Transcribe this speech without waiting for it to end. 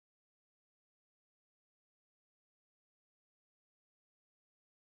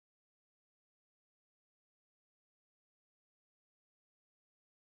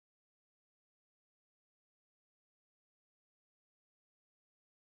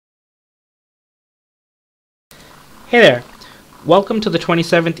Hey there! Welcome to the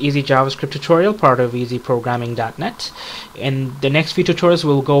 27th Easy JavaScript tutorial, part of easyprogramming.net. In the next few tutorials,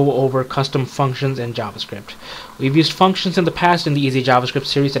 we'll go over custom functions in JavaScript. We've used functions in the past in the Easy JavaScript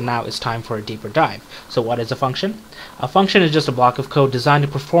series, and now it's time for a deeper dive. So what is a function? A function is just a block of code designed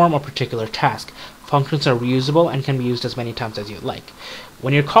to perform a particular task. Functions are reusable and can be used as many times as you like.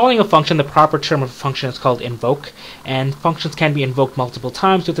 When you're calling a function, the proper term of a function is called invoke, and functions can be invoked multiple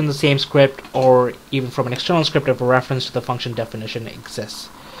times within the same script or even from an external script if a reference to the function definition exists.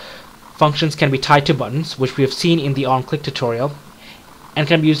 Functions can be tied to buttons, which we have seen in the onclick tutorial, and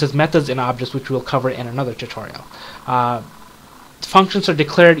can be used as methods in objects, which we'll cover in another tutorial. Functions are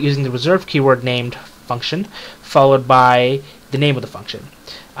declared using the reserved keyword named function, followed by the name of the function.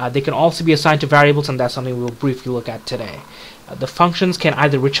 They can also be assigned to variables, and that's something we'll briefly look at today. The functions can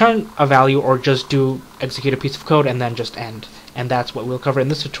either return a value or just execute a piece of code and then just end, and that's what we'll cover in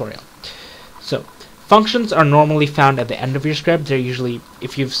this tutorial. So, functions are normally found at the end of your script. They're usually,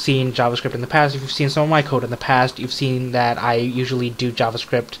 if you've seen JavaScript in the past, if you've seen some of my code in the past, you've seen that I usually do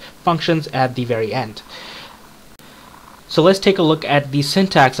JavaScript functions at the very end. So let's take a look at the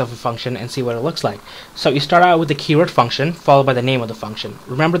syntax of a function and see what it looks like. So you start out with the keyword function, followed by the name of the function.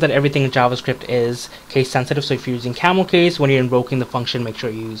 Remember that everything in JavaScript is case sensitive, so if you're using camel case, when you're invoking the function, make sure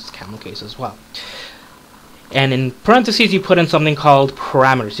you use camel case as well. And in parentheses, you put in something called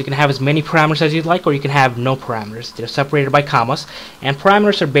parameters. You can have as many parameters as you'd like, or you can have no parameters. They're separated by commas, and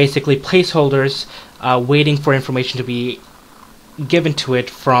parameters are basically placeholders waiting for information to be given to it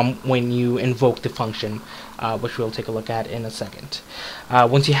from when you invoke the function, which we'll take a look at in a second.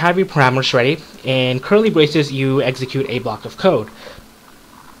 Once you have your parameters ready, in curly braces you execute a block of code.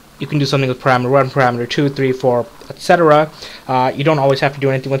 You can do something with parameter 1, parameter 2, 3, 4, etc. You don't always have to do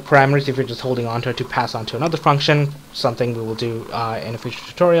anything with parameters if you're just holding on to it to pass on to another function, something we will do in a future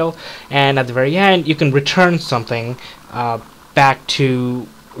tutorial. And at the very end, you can return something back to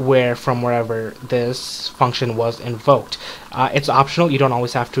from wherever this function was invoked. It's optional. You don't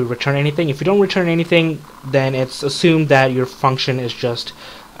always have to return anything. If you don't return anything, then it's assumed that your function is just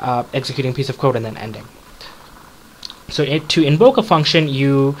executing a piece of code and then ending. So to invoke a function,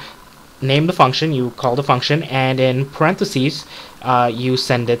 you name the function, you call the function, and in parentheses you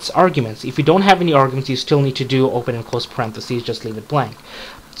send its arguments. If you don't have any arguments, you still need to do open and close parentheses, just leave it blank.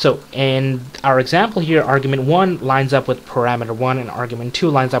 So in our example here, argument 1 lines up with parameter 1 and argument 2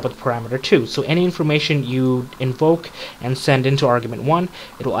 lines up with parameter 2. So any information you invoke and send into argument 1,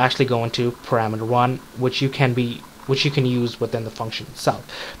 it will actually go into parameter 1, which you can use within the function itself.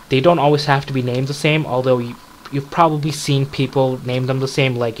 They don't always have to be named the same, although you've probably seen people name them the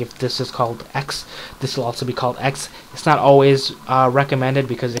same, like if this is called X, this will also be called X. It's not always recommended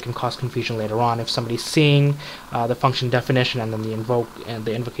because it can cause confusion later on. If somebody's seeing the function definition and then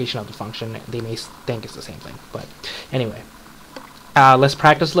the invocation of the function, they may think it's the same thing. But anyway, let's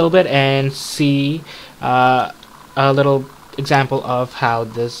practice a little bit and see a little example of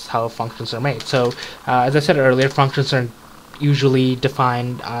how functions are made. So as I said earlier, functions are usually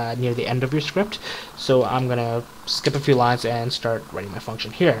defined near the end of your script. So I'm gonna skip a few lines and start writing my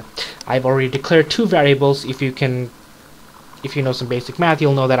function here. I've already declared two variables. If you know some basic math,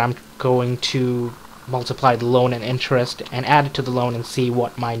 you'll know that I'm going to multiply the loan and interest and add it to the loan and see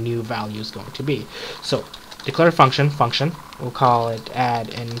what my new value is going to be. So declare function, we'll call it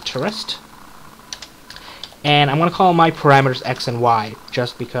add interest, and I'm going to call my parameters x and y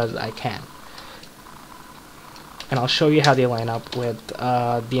just because I can. And I'll show you how they line up with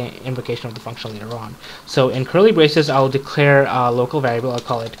the invocation of the function later on. So in curly braces, I'll declare a local variable. I'll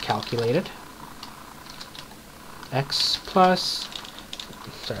call it calculated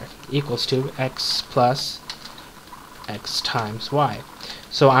equals to x plus x times y.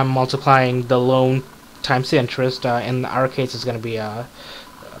 So I'm multiplying the loan times the interest. In our case, it's going to be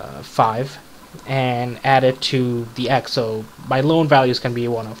 5, and add it to the x. So my loan value is going to be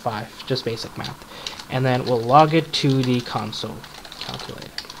 105, just basic math. And then we'll log it to the console calculator.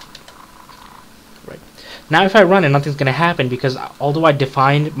 Right. Now if I run it, nothing's going to happen because although I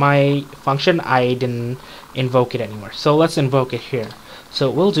defined my function, I didn't invoke it anywhere. So let's invoke it here. So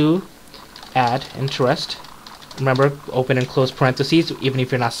we'll do add interest. Remember, open and close parentheses, even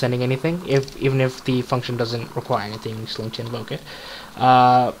if you're not sending anything. Even if the function doesn't require anything, you still need to invoke it.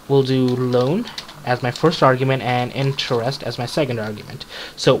 We'll do loan as my first argument and interest as my second argument.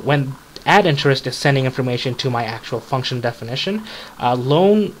 So when add interest is sending information to my actual function definition,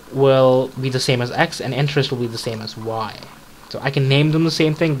 loan will be the same as x and interest will be the same as y. So I can name them the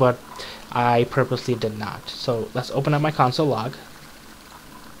same thing, but I purposely did not. So let's open up my console log.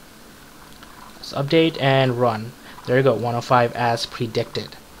 Let's update and run. There you go, 105 as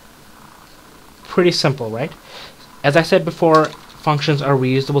predicted. Pretty simple, right? as I said before, functions are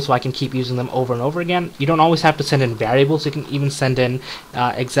reusable, so I can keep using them over and over again. You don't always have to send in variables. You can even send in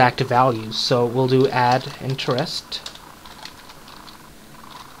exact values. So we'll do add interest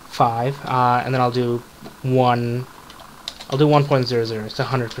 5, and then I'll do 1. I'll do 1.00. It's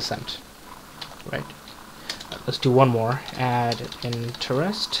 100%, right? Let's do one more. Add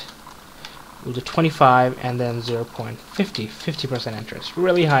interest. We'll do 25 and then 0.50, 50% interest.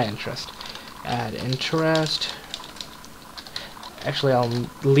 Really high interest. Add interest. Actually, I'll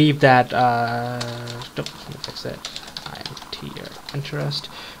leave that. Nope, let me fix it. Interest.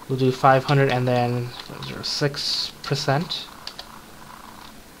 We'll do 500 and then 0.06%.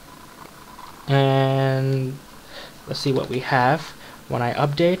 And let's see what we have. When I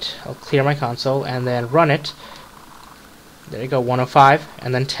update, I'll clear my console and then run it. There you go, 105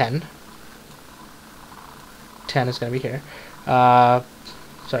 and then 10. 10 is going to be here.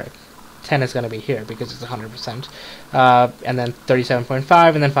 Sorry, 10 is going to be here because it's 100%. And then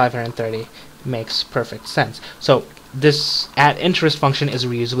 37.5 and then 530 makes perfect sense. So this add interest function is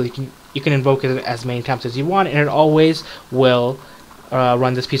reusable. You can invoke it as many times as you want, and it always will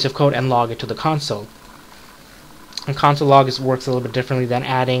run this piece of code and log it to the console. And console log works a little bit differently than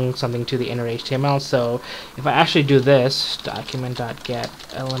adding something to the inner HTML. So if I actually do this, document.get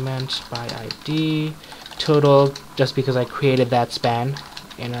element by ID total, just because I created that span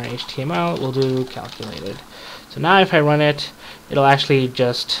in our HTML, we'll do calculated. So now if I run it, it'll actually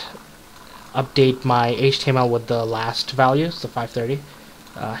just update my HTML with the last values, the 530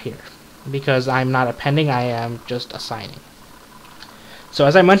 here. Because I'm not appending, I am just assigning. So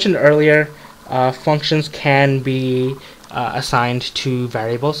as I mentioned earlier, functions can be assigned to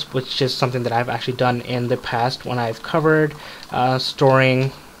variables, which is something that I've actually done in the past when I've covered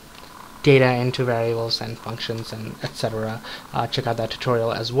storing data into variables and functions and etc. Check out that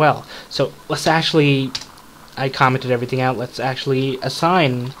tutorial as well. So let's actually, I commented everything out, let's actually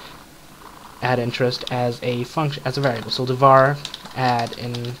assign add interest as a function, as a variable. So the var add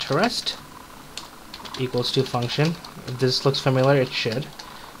interest equals to function. If this looks familiar, it should.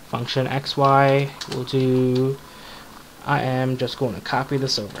 Function xy will do, I am just going to copy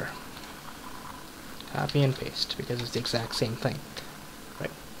this over. Copy and paste because it's the exact same thing.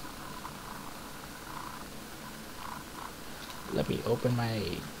 Right. Let me open my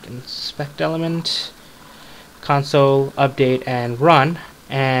inspect element, console, update, and run,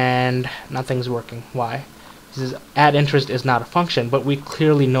 and nothing's working. Why? This is add interest is not a function, but we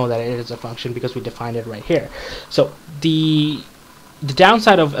clearly know that it is a function because we defined it right here. So the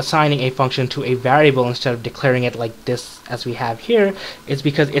downside of assigning a function to a variable instead of declaring it like this as we have here is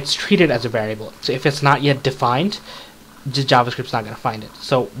because it's treated as a variable. So if it's not yet defined, the JavaScript's not going to find it.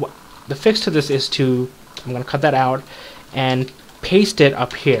 So the fix to this is to, I'm going to cut that out and paste it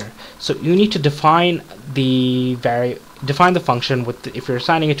up here. So you need to define the function with if you're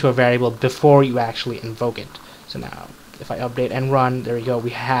assigning it to a variable before you actually invoke it. So now if I update and run, there we go,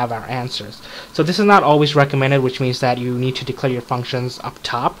 we have our answers. So this is not always recommended, which means that you need to declare your functions up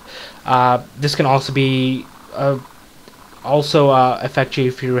top. This can also be affect you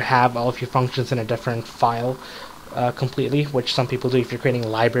if you have all of your functions in a different file completely, which some people do if you're creating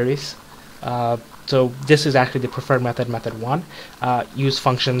libraries. So this is actually the preferred method, method 1. Use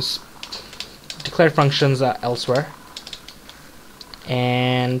functions, declare functions elsewhere,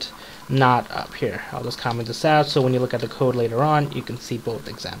 and not up here. I'll just comment this out so when you look at the code later on, you can see both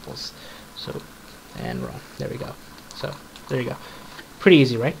examples. So, and run. There we go. So, there you go. Pretty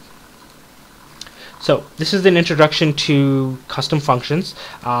easy, right? So, this is an introduction to custom functions.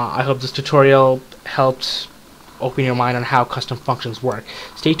 I hope this tutorial helped open your mind on how custom functions work.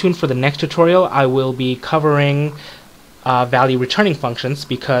 Stay tuned for the next tutorial. I will be covering value returning functions,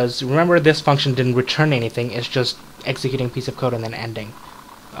 because remember, this function didn't return anything. It's just executing a piece of code and then ending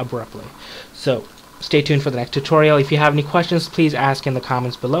abruptly. So stay tuned for the next tutorial. If you have any questions, please ask in the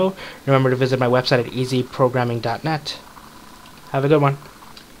comments below. Remember to visit my website at easyprogramming.net. Have a good one.